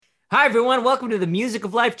Hi, everyone. Welcome to the Music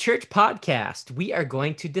of Life Church podcast. We are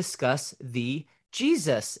going to discuss the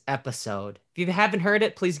Jesus episode. If you haven't heard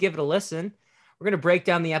it, please give it a listen. We're going to break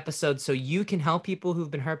down the episode so you can help people who've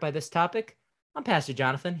been hurt by this topic. I'm Pastor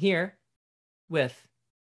Jonathan here with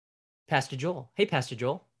Pastor Joel. Hey, Pastor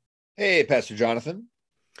Joel. Hey, Pastor Jonathan.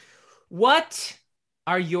 What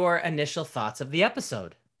are your initial thoughts of the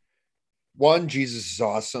episode? One, Jesus is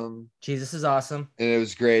awesome. Jesus is awesome. And it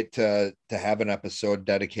was great to have an episode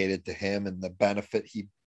dedicated to him and the benefit he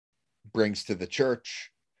brings to the church.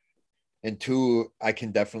 And two, I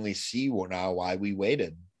can definitely see now why we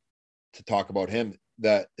waited to talk about him.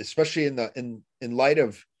 That especially in light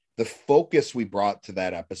of the focus we brought to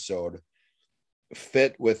that episode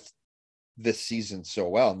fit with this season so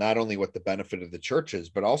well, not only what the benefit of the church is,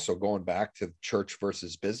 but also going back to the church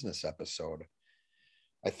versus business episode.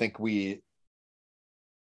 I think we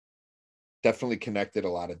definitely connected a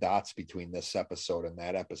lot of dots between this episode and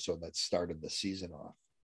that episode that started the season off.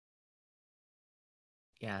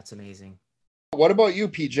 Yeah, it's amazing. What about you,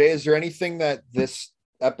 PJ? Is there anything that this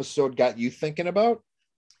episode got you thinking about?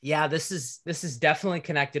 Yeah, this is definitely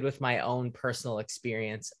connected with my own personal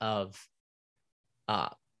experience of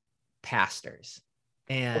pastors.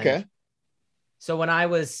 And okay. So when I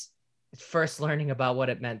was first learning about what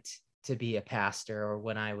it meant to be a pastor, or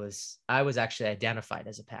when I was actually identified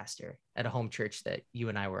as a pastor at a home church that you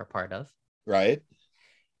and I were a part of. Right.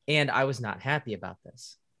 And I was not happy about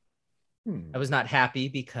this. I was not happy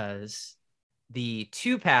because the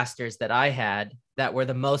two pastors that I had that were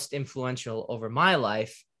the most influential over my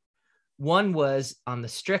life, one was on the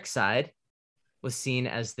strict side, was seen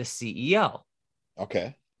as the CEO.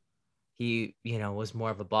 Okay. He, was more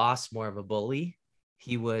of a boss, more of a bully.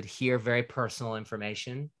 He would hear very personal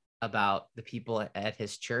information about the people at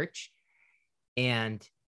his church and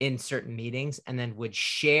in certain meetings, and then would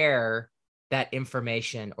share that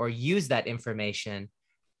information or use that information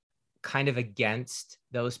kind of against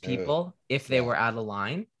those people if they were out of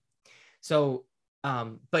line. So,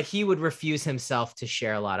 but he would refuse himself to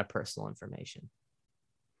share a lot of personal information.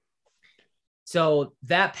 So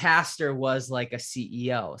that pastor was like a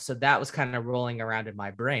CEO. So that was kind of rolling around in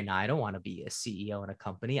my brain. Now, I don't want to be a CEO in a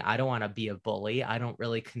company. I don't want to be a bully. I don't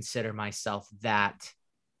really consider myself that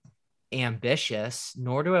ambitious,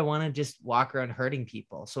 nor do I want to just walk around hurting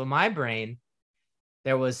people. So in my brain,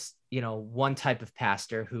 there was, one type of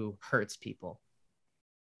pastor who hurts people.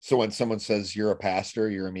 So when someone says you're a pastor,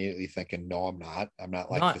 you're immediately thinking, no, I'm not. I'm not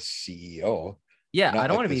like the CEO. Yeah, I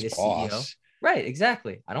don't want to be the CEO. Right,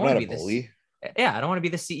 exactly. I don't want to be the bully. Yeah, I don't want to be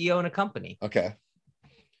the CEO in a company. Okay.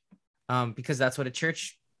 Because that's what a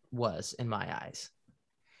church was in my eyes.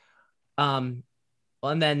 Well,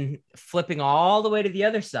 and then flipping all the way to the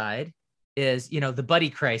other side is, the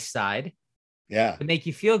buddy Christ side. Yeah. To make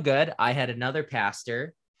you feel good, I had another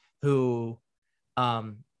pastor who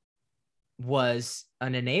was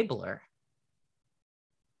an enabler.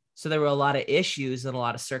 So there were a lot of issues and a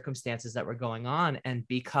lot of circumstances that were going on. And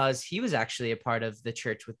because he was actually a part of the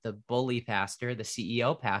church with the bully pastor, the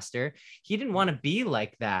CEO pastor, he didn't want to be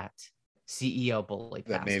like that CEO bully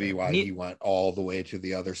pastor. That maybe why he went all the way to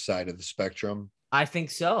the other side of the spectrum. I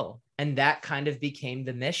think so. And that kind of became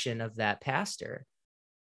the mission of that pastor.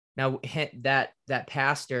 Now, that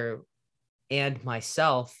pastor and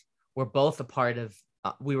myself were both a part of,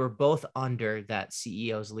 we were both under that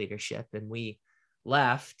CEO's leadership, and we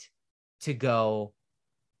left to go,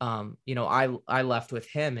 I left with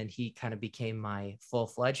him, and he kind of became my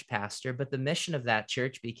full-fledged pastor. But the mission of that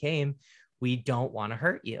church became, we don't want to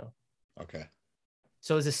hurt you. Okay.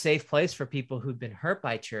 So it was a safe place for people who'd been hurt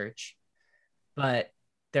by church, but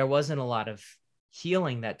there wasn't a lot of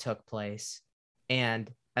healing that took place.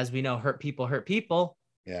 And as we know, hurt people.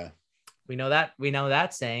 Yeah. We know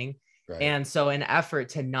that saying. Right. And so in effort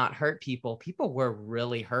to not hurt people were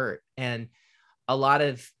really hurt. And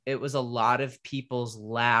it was a lot of people's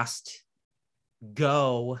last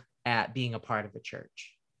go at being a part of the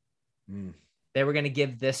church. They were going to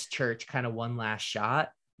give this church kind of one last shot.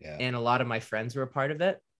 Yeah. And a lot of my friends were a part of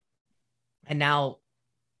it. And now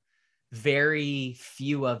very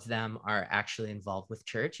few of them are actually involved with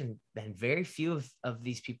church, and very few of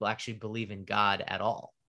these people actually believe in God at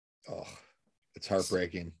all. Oh, it's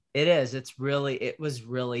heartbreaking. It is. It was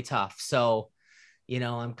really tough. So,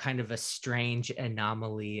 I'm kind of a strange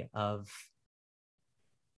anomaly of,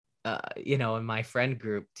 in my friend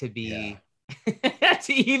group to be,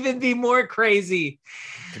 to even be more crazy.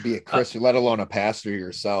 To be a Christian, let alone a pastor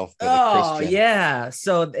yourself. Oh, yeah.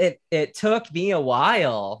 So it took me a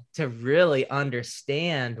while to really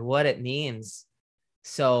understand what it means.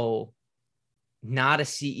 So not a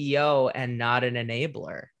CEO and not an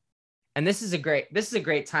enabler. And this is a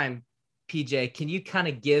great time, PJ. Can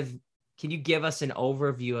you give us an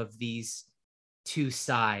overview of these two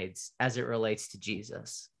sides as it relates to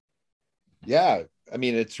Jesus? Yeah. I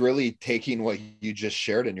mean, it's really taking what you just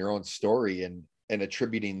shared in your own story and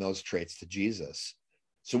attributing those traits to Jesus.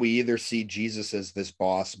 So we either see Jesus as this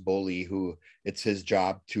boss bully who it's his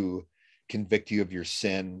job to convict you of your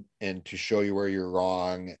sin and to show you where you're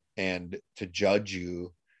wrong and to judge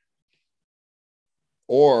you,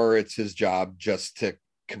 or it's his job just to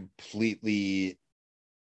completely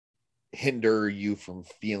hinder you from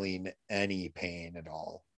feeling any pain at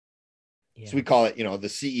all. Yeah. So we call it, the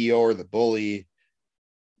CEO or the bully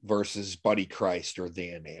versus Buddy Christ or the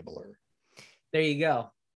enabler. There you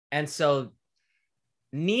go. And so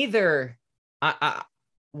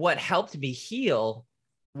what helped me heal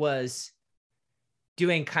was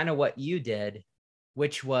doing kind of what you did,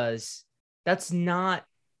 which was, that's not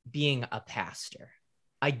being a pastor.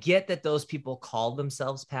 I get that those people call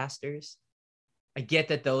themselves pastors. I get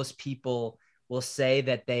that those people will say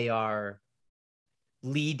that they are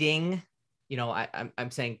leading,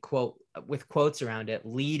 I'm saying quote with quotes around it,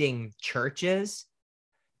 leading churches.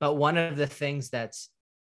 But one of the things that's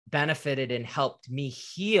benefited and helped me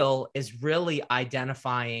heal is really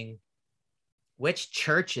identifying which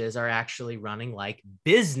churches are actually running like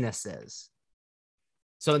businesses.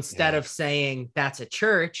 So instead of saying that's a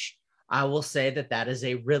church, I will say that is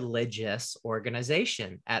a religious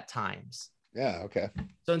organization at times. Yeah. Okay.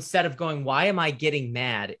 So instead of going, why am I getting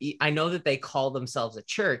mad? I know that they call themselves a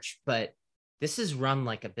church, but this is run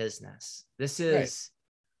like a business. This is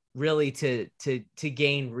really to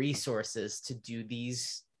gain resources to do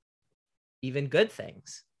these even good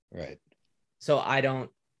things. Right. So I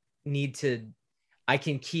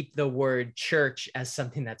can keep the word church as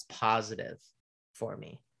something that's positive for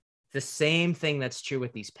me. The same thing that's true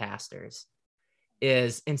with these pastors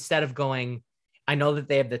is, instead of going, I know that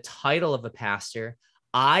they have the title of a pastor,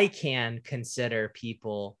 I can consider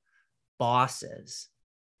people bosses.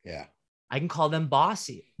 Yeah. I can call them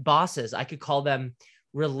bosses. I could call them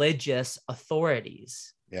religious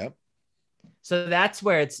authorities. Yep. So that's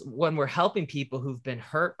where it's, when we're helping people who've been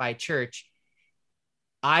hurt by church,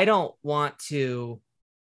 I don't want to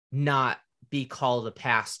not be called a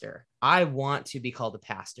pastor. I want to be called a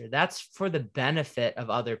pastor. That's for the benefit of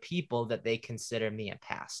other people, that they consider me a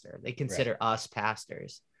pastor. They consider us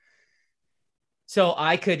pastors. So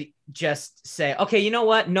I could just say, okay, you know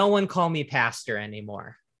what? No one call me pastor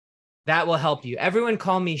anymore. That will help you. Everyone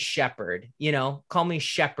call me shepherd, call me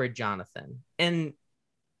Shepherd Jonathan. And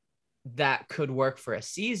that could work for a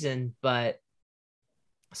season, but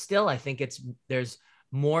still, I think there's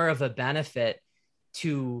more of a benefit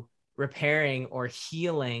to repairing or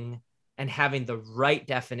healing and having the right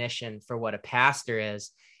definition for what a pastor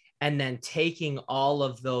is, and then taking all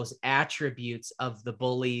of those attributes of the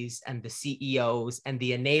bullies and the CEOs and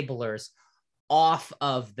the enablers off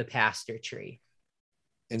of the pastor tree.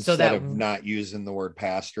 Instead of not using the word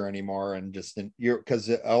pastor anymore, and just because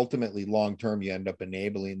ultimately long-term you end up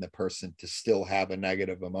enabling the person to still have a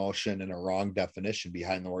negative emotion and a wrong definition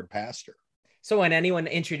behind the word pastor. So when anyone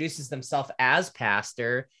introduces themselves as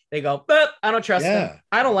pastor, they go, I don't trust them.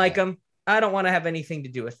 I don't like them. I don't want to have anything to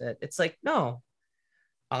do with it. It's like, no,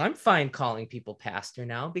 I'm fine calling people pastor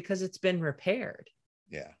now because it's been repaired.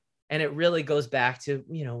 Yeah. And it really goes back to,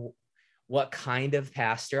 what kind of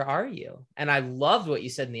pastor are you? And I loved what you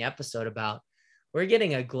said in the episode about, we're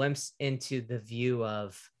getting a glimpse into the view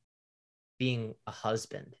of being a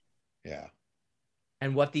husband. Yeah.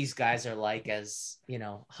 And what these guys are like as,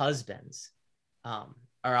 husbands, are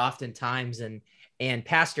oftentimes, and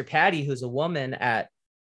Pastor Patty, who's a woman at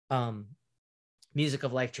Music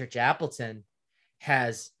of Life Church Appleton,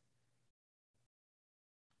 has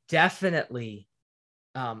definitely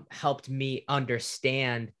helped me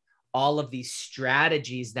understand all of these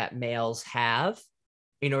strategies that males have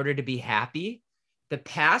in order to be happy. The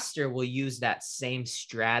pastor will use that same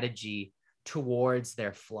strategy towards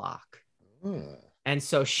their flock. And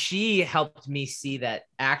so she helped me see that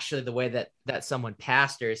actually the way that someone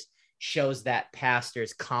pastors shows that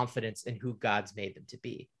pastor's confidence in who God's made them to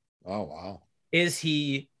be. Oh, wow. Is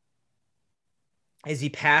he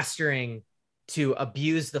pastoring to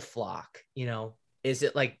abuse the flock? Is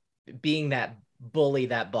it like being that bully,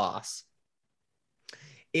 that boss?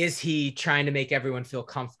 Is he trying to make everyone feel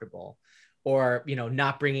comfortable, or,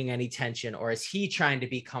 not bringing any tension? Or is he trying to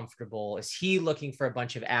be comfortable? Is he looking for a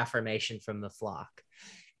bunch of affirmation from the flock?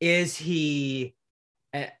 Is he,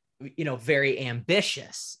 very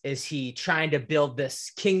ambitious? Is he trying to build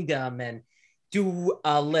this kingdom and do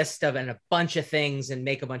a list of and a bunch of things and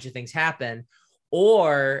make a bunch of things happen?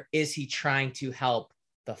 Or is he trying to help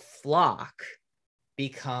the flock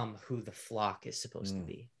become who the flock is supposed to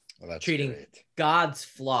be. Well, that's treating great. God's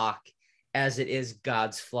flock as it is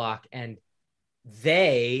God's flock. And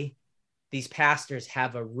these pastors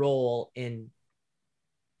have a role in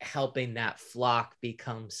helping that flock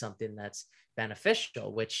become something that's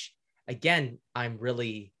beneficial, which again, I'm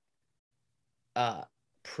really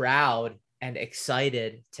proud and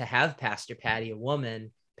excited to have Pastor Patty, a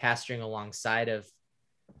woman, pastoring alongside of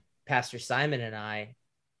Pastor Simon and I,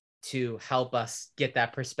 to help us get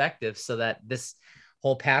that perspective so that this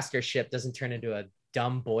whole pastorship doesn't turn into a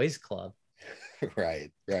dumb boys club.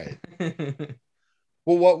 Right.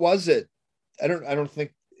 Well, what was it? I don't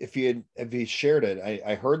think if you shared it,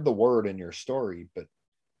 I heard the word in your story, but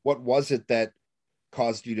what was it that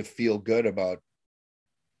caused you to feel good about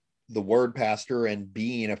the word pastor and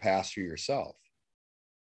being a pastor yourself?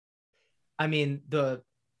 I mean, the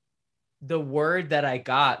word that I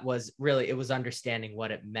got was really, it was understanding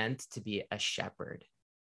what it meant to be a shepherd,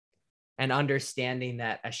 and understanding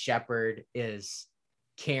that a shepherd is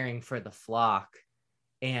caring for the flock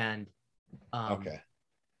and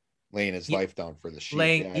laying his life down for the sheep.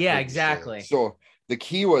 Exactly. So the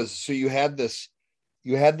key was, so you had this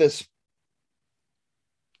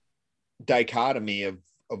dichotomy of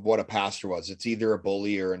what a pastor was. It's either a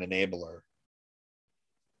bully or an enabler.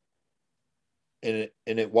 And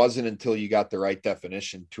it wasn't until you got the right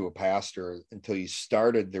definition to a pastor, until you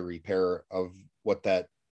started the repair of what that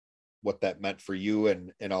meant for you,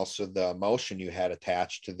 and also the emotion you had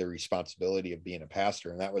attached to the responsibility of being a pastor.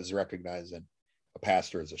 And that was recognizing a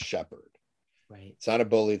pastor as a shepherd. Right. It's not a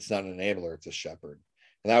bully, it's not an enabler, it's a shepherd.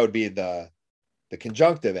 And that would be the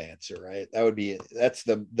conjunctive answer, right? That's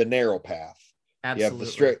the narrow path. Absolutely. You have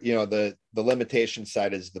the strict, the limitation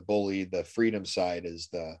side is the bully, the freedom side is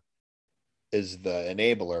the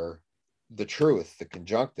enabler. The truth, the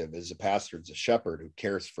conjunctive, is a pastor is a shepherd who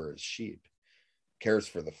cares for his sheep, cares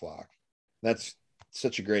for the flock. That's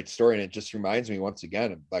such a great story. And it just reminds me once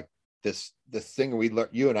again of like the thing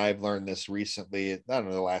you and I have learned this recently, I don't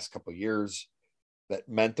know, the last couple of years, that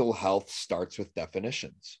mental health starts with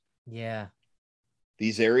definitions. Yeah.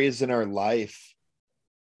 These areas in our life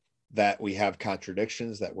that we have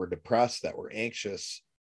contradictions, that we're depressed, that we're anxious,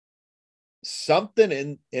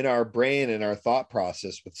 something in our brain and our thought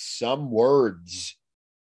process with some words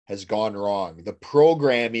has gone wrong. The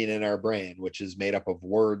programming in our brain, which is made up of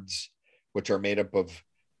words, which are made up of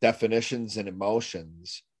definitions and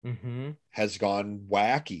emotions, has gone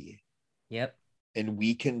wacky. Yep. And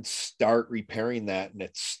we can start repairing that. And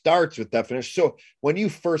it starts with definition. So when you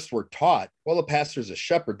first were taught, well, a pastor's a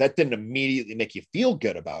shepherd, that didn't immediately make you feel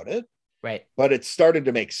good about it. Right. But it started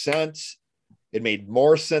to make sense. It made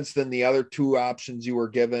more sense than the other two options you were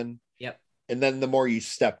given. Yep. And then the more you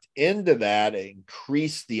stepped into that, it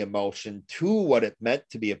increased the emotion to what it meant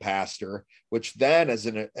to be a pastor, which then as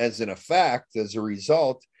a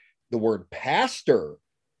result, the word pastor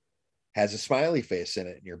has a smiley face in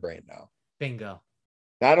it in your brain now. Bingo.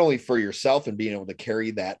 Not only for yourself and being able to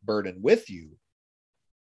carry that burden with you,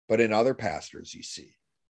 but in other pastors you see.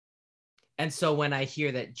 And so when I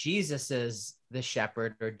hear that Jesus is the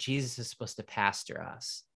shepherd, or Jesus is supposed to pastor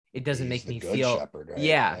us, it doesn't make me feel shepherd, right?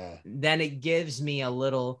 Yeah. Then it gives me a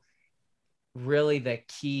little, really the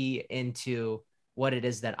key into what it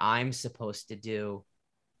is that I'm supposed to do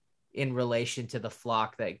in relation to the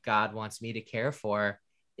flock that God wants me to care for.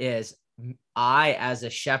 Is I, as a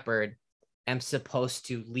shepherd, am supposed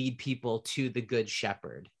to lead people to the good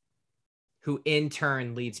shepherd, who in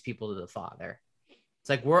turn leads people to the Father. It's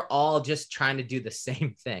like we're all just trying to do the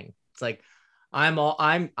same thing. It's like I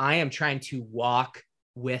am trying to walk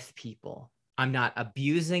with people. I'm not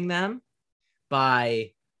abusing them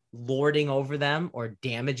by lording over them or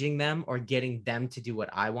damaging them or getting them to do what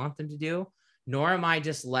I want them to do, nor am I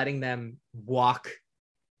just letting them walk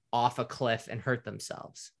off a cliff and hurt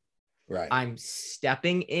themselves. Right. I'm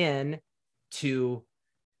stepping in to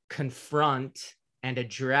confront and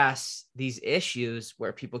address these issues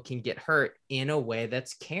where people can get hurt in a way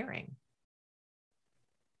that's caring.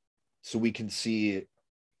 So we can see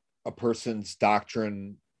a person's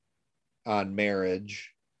doctrine on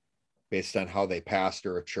marriage based on how they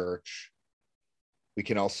pastor a church. We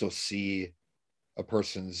can also see a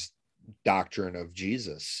person's doctrine of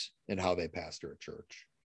Jesus and how they pastor a church.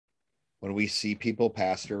 When we see people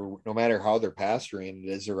pastor, no matter how they're pastoring, it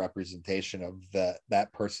is a representation of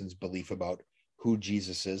that person's belief about who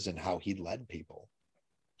Jesus is and how he led people.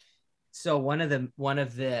 So one of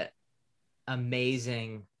the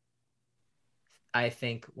amazing, I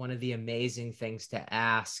think one of the amazing things to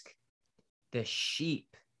ask the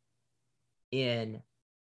sheep in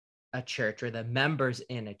a church or the members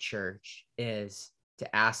in a church is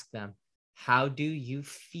to ask them, how do you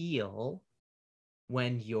feel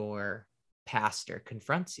when your pastor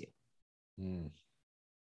confronts you?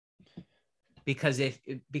 Because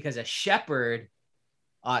a shepherd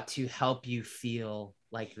ought to help you feel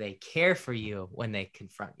like they care for you when they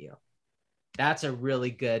confront you. That's a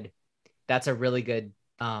really good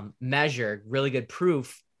measure, really good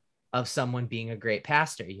proof of someone being a great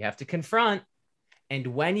pastor. You have to confront, and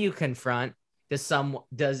when you confront, is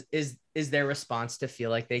their response to feel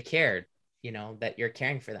like they cared, that you're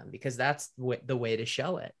caring for them, because that's the way to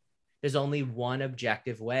show it. There's only one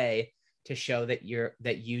objective way to show that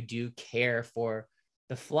you do care for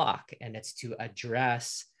the flock, and it's to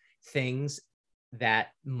address things that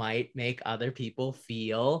might make other people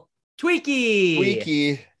feel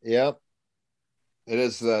tweaky. Yep. It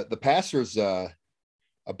is the pastor's a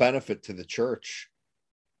benefit to the church,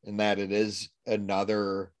 in that it is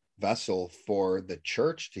another vessel for the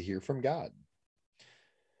church to hear from God.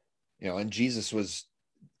 And Jesus was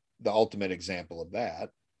the ultimate example of that.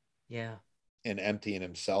 Yeah. And emptying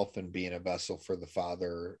himself and being a vessel for the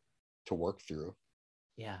Father to work through.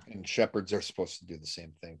 Yeah. And shepherds are supposed to do the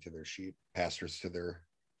same thing to their sheep, pastors to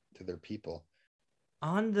their people.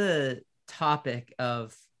 On the topic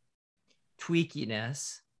of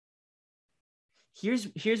tweakiness,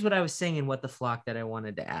 here's what I was saying in What the Flock that I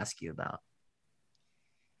wanted to ask you about.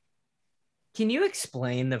 Can you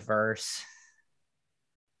explain the verse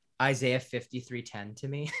Isaiah 53:10 to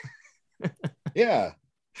me? Yeah.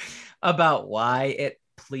 About why it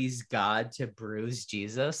pleased God to bruise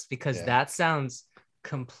Jesus? Because that sounds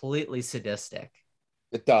completely sadistic.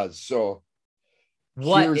 It does. So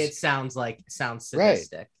what it sounds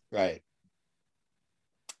sadistic. Right.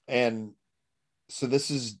 And so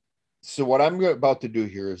what I'm about to do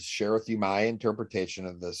here is share with you my interpretation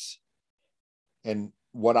of this. And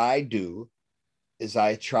what I do is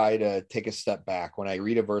I try to take a step back. When I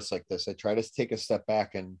read a verse like this, I try to take a step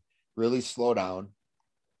back and really slow down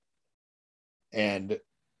and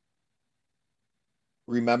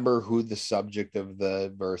remember who the subject of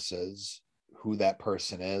the verse is, who that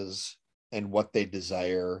person is, and what they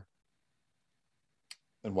desire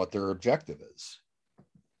and what their objective is.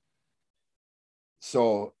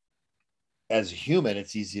 So as a human,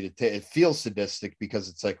 it's easy to it feels sadistic because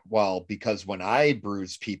it's like, well, because when I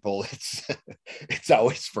bruise people, it's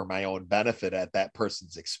always for my own benefit at that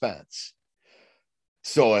person's expense.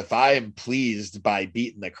 So if I am pleased by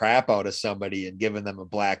beating the crap out of somebody and giving them a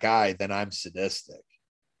black eye, then I'm sadistic.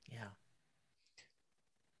 Yeah.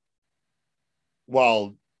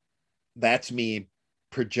 Well, that's me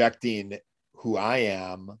projecting who I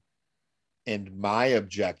am and my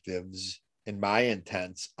objectives and my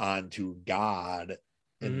intents onto God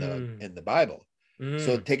in the Bible.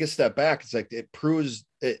 So take a step back. It's like it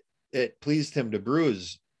pleased him to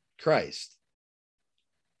bruise Christ.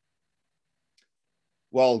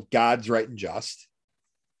 Well, God's right and just.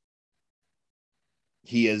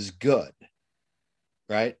 He is good,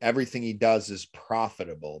 right? Everything he does is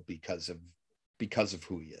profitable because of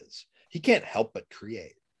who he is. He can't help but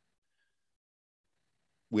create.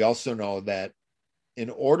 We also know that in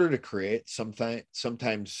order to create,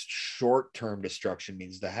 sometimes short-term destruction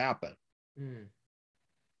needs to happen.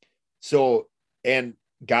 So, and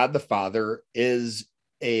God the Father is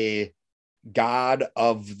a God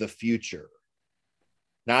of the future.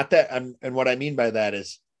 Not that, and what I mean by that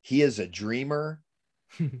is he is a dreamer.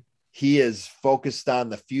 He is focused on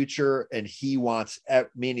the future, and he wants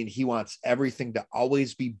everything to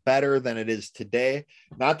always be better than it is today.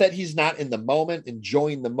 Not that he's not in the moment,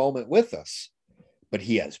 enjoying the moment with us, but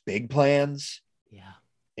he has big plans. Yeah.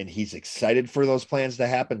 And he's excited for those plans to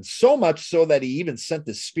happen, so much so that he even sent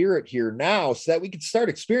the Spirit here now so that we could start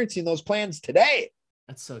experiencing those plans today.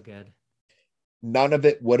 That's so good. None of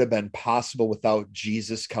it would have been possible without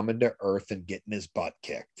Jesus coming to earth and getting his butt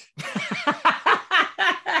kicked.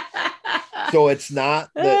 So it's not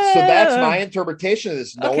so that's my interpretation of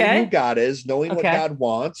this, knowing who God is, knowing what God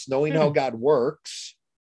wants, knowing how God works.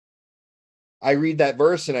 I read that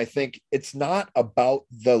verse and I think it's not about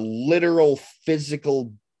the literal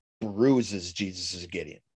physical bruises Jesus is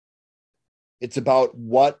getting. It's about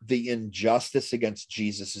what the injustice against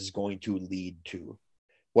Jesus is going to lead to,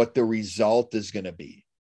 what the result is going to be.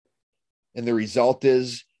 And the result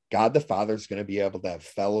is God the Father is going to be able to have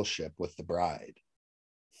fellowship with the bride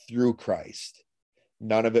through Christ.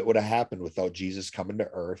 None of it would have happened without Jesus coming to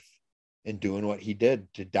earth and doing what he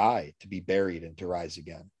did, to die, to be buried, and to rise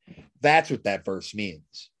again. That's what that verse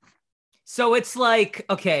means. So it's like,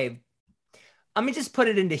 okay, let me just put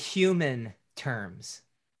it into human terms.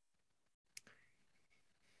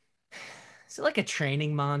 Is it like a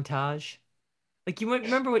training montage? Like you might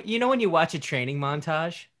remember what, when you watch a training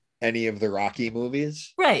montage, Any of the Rocky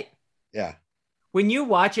movies? right? Yeah. When you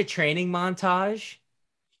watch a training montage,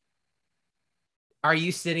 are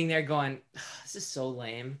you sitting there going, this is so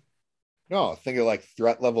lame? No, think of like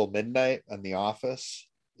Threat Level Midnight on The Office.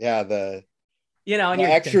 Yeah, And the you're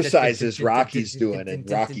exercises Rocky's doing in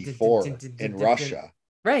Rocky 4 in Russia.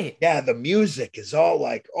 right. Yeah, the music is all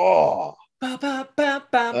like, oh, Ba, ba, ba,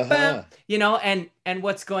 ba, ba. uh-huh. And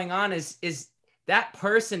what's going on is that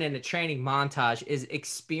person in a training montage is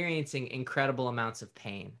experiencing incredible amounts of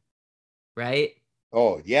pain, right?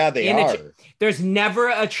 Oh, yeah, they In a are. there's never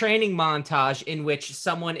a training montage in which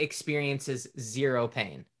someone experiences zero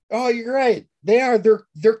pain. Oh, you're right. They are.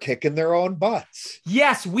 They're kicking their own butts.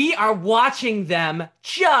 Yes, we are watching them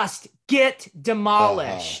just get Uh-huh.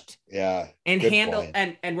 demolished Yeah. and Good handle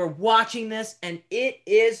point. and we're watching this and it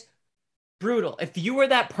is brutal. If you were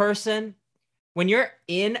that person when you're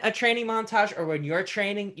in a training montage or when you're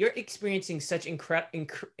training, you're experiencing such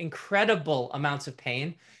incredible amounts of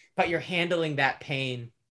pain, but you're handling that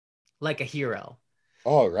pain like a hero,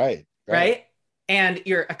 Oh, right. Right. right? And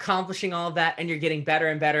you're accomplishing all of that and you're getting better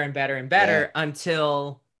and better and better and Yeah. better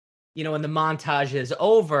until, when the montage is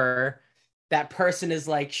over, that person is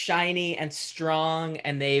like shiny and strong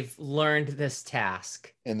and they've learned this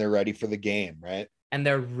task And they're ready for the game, right? and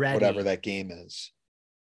they're ready. Whatever that game is.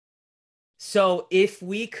 So if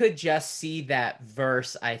we could just see that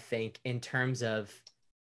verse, I think, in terms of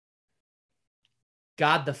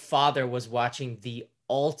God the Father was watching the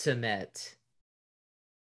ultimate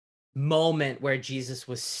moment where Jesus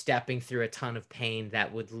was stepping through a ton of pain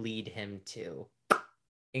that would lead him to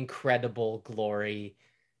incredible glory,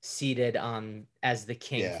 seated on as the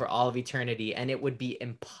king Yeah. for all of eternity. And it would be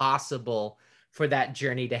impossible for that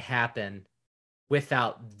journey to happen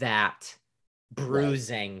without that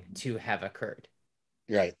bruising to have occurred.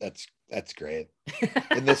 Right. That's great.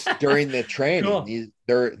 And this during the training, Cool.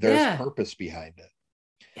 there's Yeah. purpose behind it.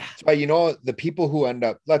 Yeah. So the people who end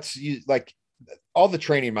up, let's use like all the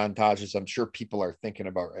training montages I'm sure people are thinking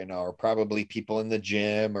about right now are probably people in the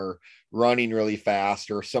gym or running really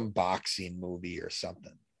fast or some boxing movie or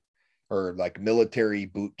something, or like military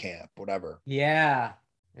boot camp, whatever. Yeah.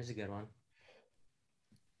 There's a good one.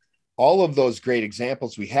 All of those great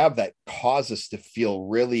examples we have that cause us to feel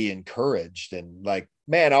really encouraged and like,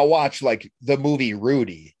 man, I'll watch like the movie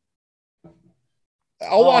Rudy.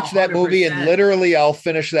 I'll watch that movie and 100%. literally I'll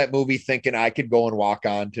finish that movie thinking I could go and walk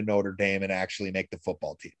on to Notre Dame and actually make the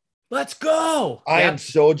football team. Let's go. I am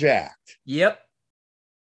so jacked. Yep.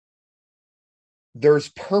 There's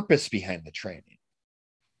purpose behind the training.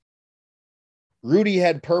 Rudy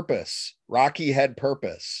had purpose. Rocky had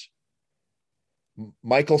purpose.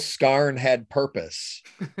 Michael Scarn had purpose.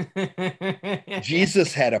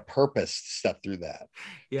 Jesus had a purpose to step through that.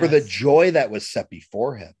 Yes. For the joy that was set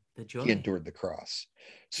before him. The joy. He endured the cross.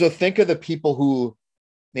 So think of the people who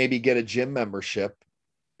maybe get a gym membership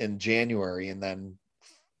in January and then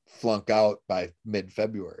flunk out by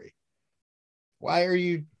mid-February. Why are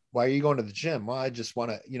you going to the gym? Well, I just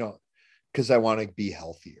want to, because I want to be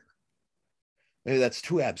healthier. Maybe that's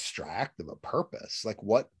too abstract of a purpose. Like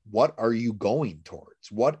what are you going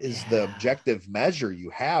towards? What is the objective measure you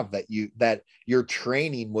have that your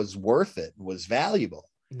training was worth it and was valuable?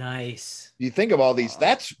 Nice. You think of all these,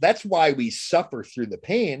 that's why we suffer through the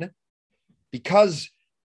pain, because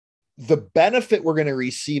the benefit we're going to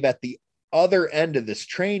receive at the other end of this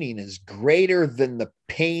training is greater than the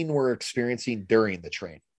pain we're experiencing during the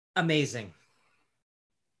training. Amazing.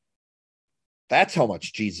 That's how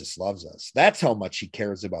much Jesus loves us. That's how much he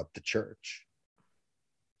cares about the church.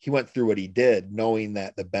 He went through what he did, knowing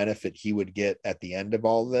that the benefit he would get at the end of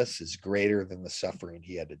all this is greater than the suffering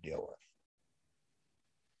he had to deal with.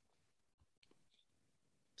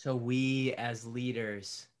 So we as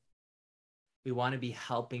leaders, we want to be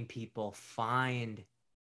helping people find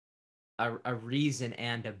a reason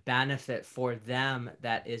and a benefit for them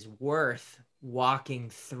that is worth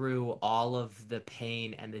walking through all of the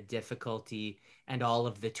pain and the difficulty and all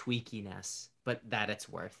of the tweakiness, but that it's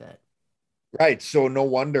worth it. Right. So no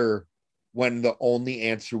wonder when the only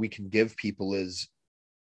answer we can give people is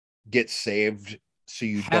get saved so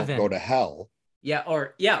you don't go to hell. Yeah.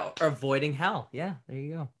 Or avoiding hell. Yeah. There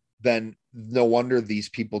you go. Then no wonder these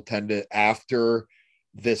people tend to, after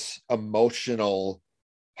this emotional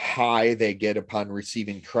high they get upon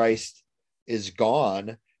receiving Christ is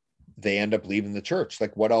gone, they end up leaving the church.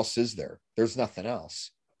 Like, what else is there? There's nothing else.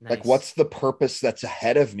 Nice. Like, what's the purpose that's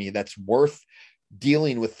ahead of me that's worth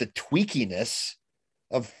dealing with the tweakiness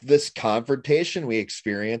of this confrontation we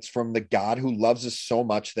experience from the God who loves us so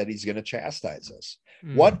much that he's going to chastise us?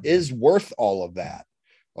 What is worth all of that?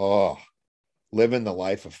 Oh, living the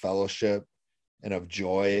life of fellowship and of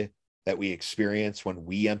joy that we experience when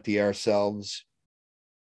we empty ourselves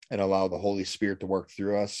and allow the Holy Spirit to work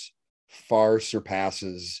through us far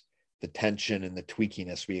surpasses the tension and the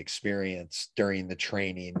tweakiness we experience during the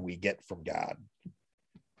training we get from God.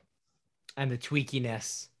 And the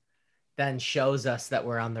tweakiness then shows us that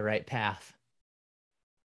we're on the right path.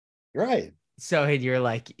 Right. So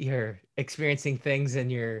you're experiencing things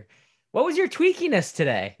and what was your tweakiness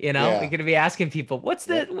today? You know, Yeah. you're going to be asking people, what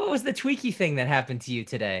was the tweaky thing that happened to you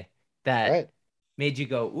today that made you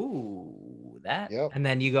go, ooh, that? Yep. And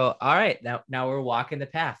then you go, all right, now we're walking the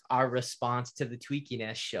path. Our response to the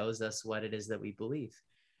tweakiness shows us what it is that we believe.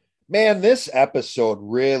 Man, this episode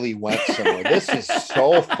really went somewhere. This is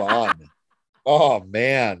so fun. Oh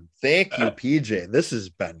man, thank you, PJ. This has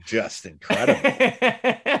been just incredible.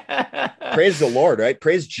 Praise the Lord, right?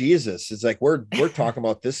 Praise Jesus. It's like we're talking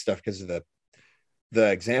about this stuff because of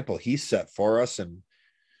the example he set for us, and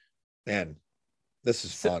man, this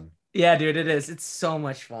is fun. Yeah, dude, it is. It's so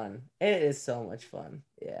much fun. It is so much fun.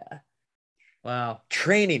 Yeah. Wow.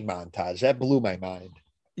 Training montage. That blew my mind.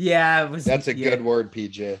 Yeah, it was. That's a good word,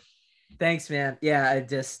 PJ. Thanks, man. Yeah, I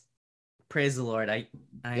just praise the Lord. It's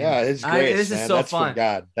great. This is so that's fun. From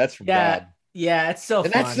God. That's from God. Yeah, it's so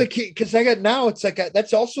and fun. That's the key, because it's like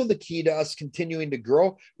that's also the key to us continuing to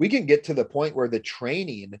grow. We can get to the point where the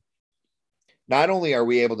training, not only are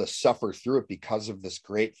we able to suffer through it because of this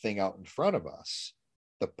great thing out in front of us,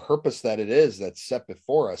 the purpose that it is that's set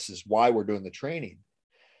before us is why we're doing the training.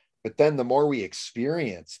 But then the more we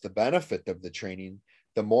experience the benefit of the training,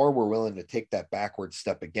 the more we're willing to take that backward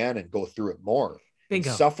step again and go through it more.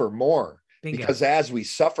 Bingo. Suffer more. Bingo. Because as we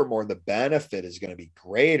suffer more, the benefit is going to be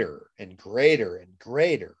greater and greater and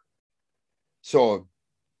greater. So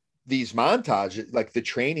these montages, like the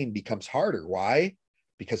training becomes harder. Why?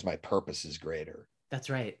 Because my purpose is greater.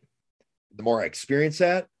 That's right. The more I experience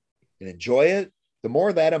that and enjoy it, the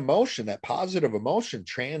more that emotion, that positive emotion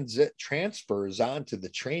transfers onto the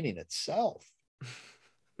training itself.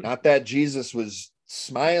 Not that Jesus was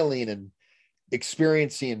smiling and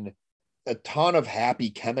experiencing a ton of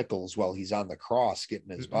happy chemicals while he's on the cross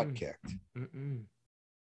getting his butt kicked.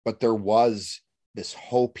 But there was this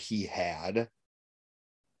hope he had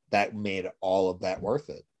that made all of that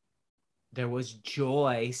worth it. There was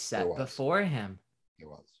joy set before him. It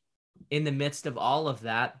was. In the midst of all of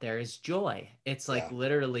that, there is joy. It's like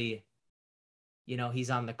literally, he's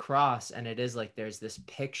on the cross, and it is like there's this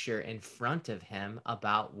picture in front of him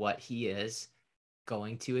about what he is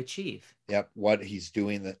going to achieve. Yep. What he's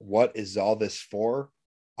doing, what is all this for?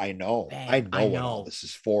 I know. I know what all this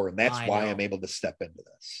is for, and that's why I'm able to step into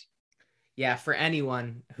this. Yeah, for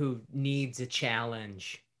anyone who needs a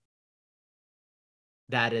challenge,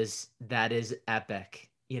 that is epic.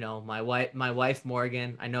 My wife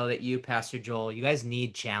Morgan, I know that you, Pastor Joel, you guys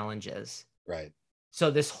need challenges. Right. So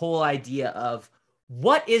this whole idea of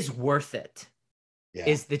what is worth it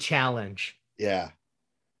is the challenge. Yeah.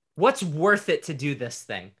 What's worth it to do this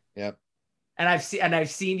thing? Yep. And I've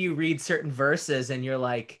seen you read certain verses, and you're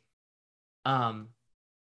like, one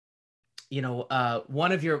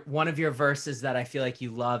of your verses that I feel like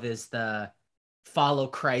you love is the follow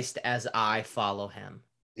Christ as I follow him.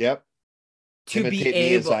 Yep. To imitate be me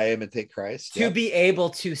able as I imitate Christ. To be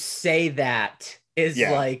able to say that is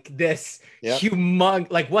like this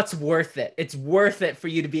humongous, like what's worth it? It's worth it for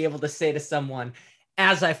you to be able to say to someone,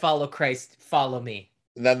 as I follow Christ, follow me.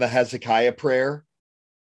 And then the Hezekiah prayer,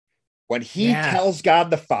 when he tells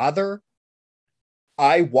God the Father,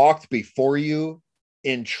 I walked before you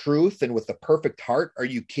in truth and with a perfect heart. Are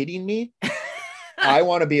you kidding me? I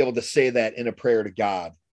want to be able to say that in a prayer to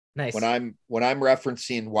God. Nice. When I'm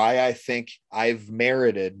referencing why I think I've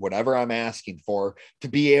merited whatever I'm asking for, to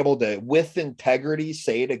be able to, with integrity,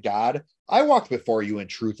 say to God, I walked before you in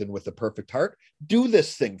truth and with a perfect heart. Do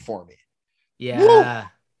this thing for me. Yeah. Woo!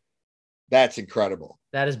 That's incredible.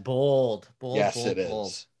 That is bold. Yes, bold, it bold.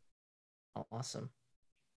 is. Oh, awesome.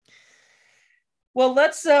 Well,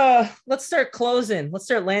 let's start closing. Let's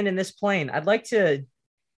start landing this plane. I'd like to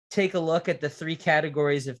take a look at the 3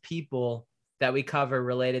 categories of people that we cover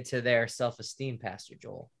related to their self-esteem, Pastor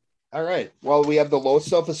Joel. All right. Well, we have the low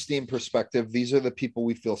self-esteem perspective. These are the people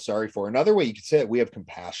we feel sorry for. Another way you could say it, we have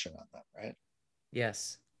compassion on them, right?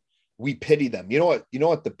 Yes. We pity them. You know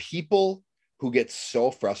what? The people who get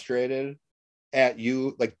so frustrated at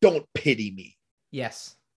you, like, don't pity me.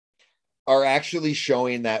 Yes. Are actually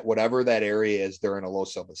showing that whatever that area is, they're in a low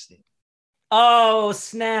self-esteem. Oh,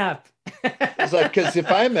 snap. It's like, because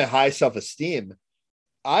if I'm a high self-esteem,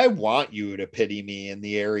 I want you to pity me in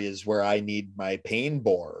the areas where I need my pain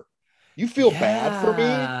bore. You feel bad for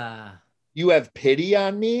me. You have pity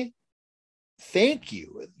on me. thank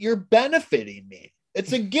you. You're benefiting me.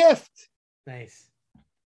 It's a gift. Nice.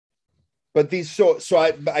 But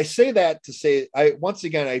I say that to say, once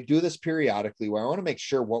again, I do this periodically where I want to make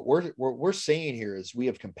sure what we're saying here is we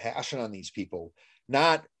have compassion on these people,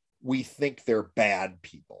 not we think they're bad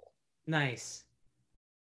people. Nice.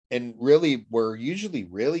 And really, we're usually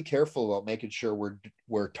really careful about making sure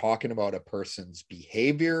we're talking about a person's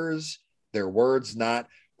behaviors, their words, not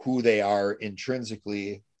who they are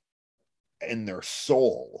intrinsically in their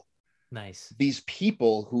soul. Nice. These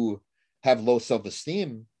people who have low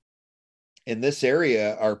self-esteem in this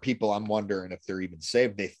area are people I'm wondering if they're even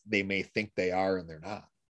saved. They may think they are and they're not,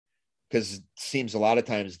 because it seems a lot of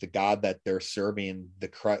times the God that they're serving,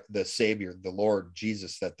 the Savior, the Lord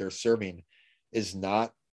Jesus that they're serving, is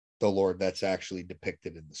not the Lord that's actually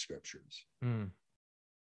depicted in the scriptures.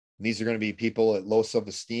 These are going to be people at low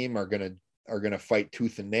self-esteem are going to fight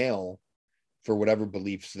tooth and nail for whatever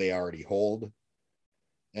beliefs they already hold.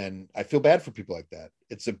 And I feel bad for people like that.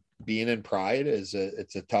 Being in pride it's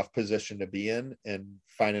a tough position to be in, and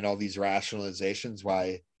finding all these rationalizations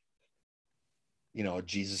why,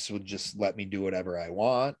 Jesus would just let me do whatever I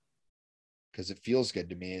want because it feels good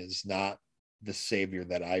to me is not the Savior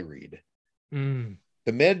that I read.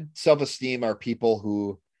 The mid self-esteem are people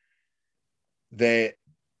who they'll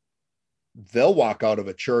walk out of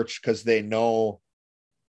a church because they know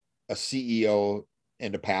a CEO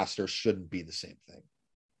and a pastor shouldn't be the same thing.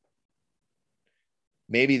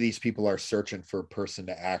 Maybe these people are searching for a person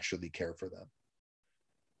to actually care for them.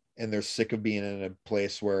 And they're sick of being in a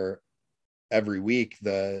place where every week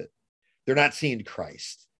they're not seeing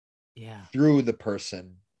Christ through the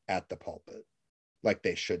person at the pulpit like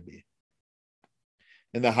they should be.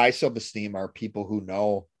 And the high self-esteem are people who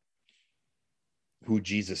know who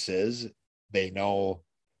Jesus is. They know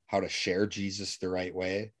how to share Jesus the right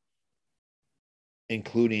way,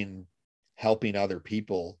 including helping other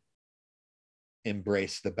people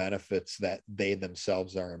embrace the benefits that they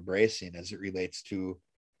themselves are embracing as it relates to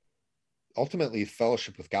ultimately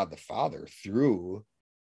fellowship with God the Father through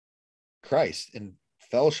Christ and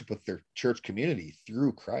fellowship with their church community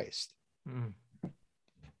through Christ.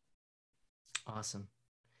 Awesome.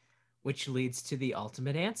 Which leads to the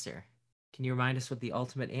ultimate answer. Can you remind us what the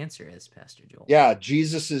ultimate answer is, Pastor Joel? Yeah,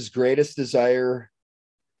 Jesus's greatest desire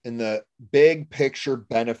and the big picture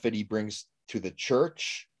benefit he brings to the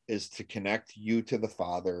church is to connect you to the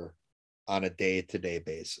Father on a day-to-day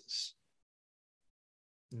basis.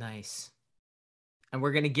 Nice. And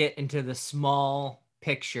we're going to get into the small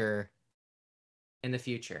picture in the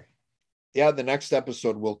future. Yeah, the next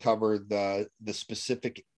episode will cover the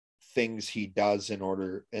specific things he does in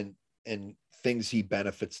order and things he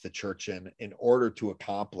benefits the church in order to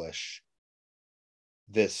accomplish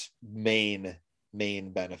this main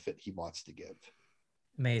benefit he wants to give.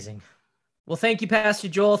 Amazing. Well, thank you, Pastor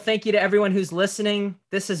Joel. Thank you to everyone who's listening.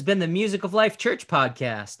 This has been the Music of Life Church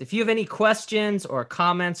podcast. If you have any questions or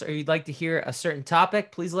comments, or you'd like to hear a certain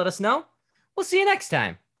topic, please let us know. We'll see you next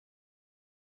time.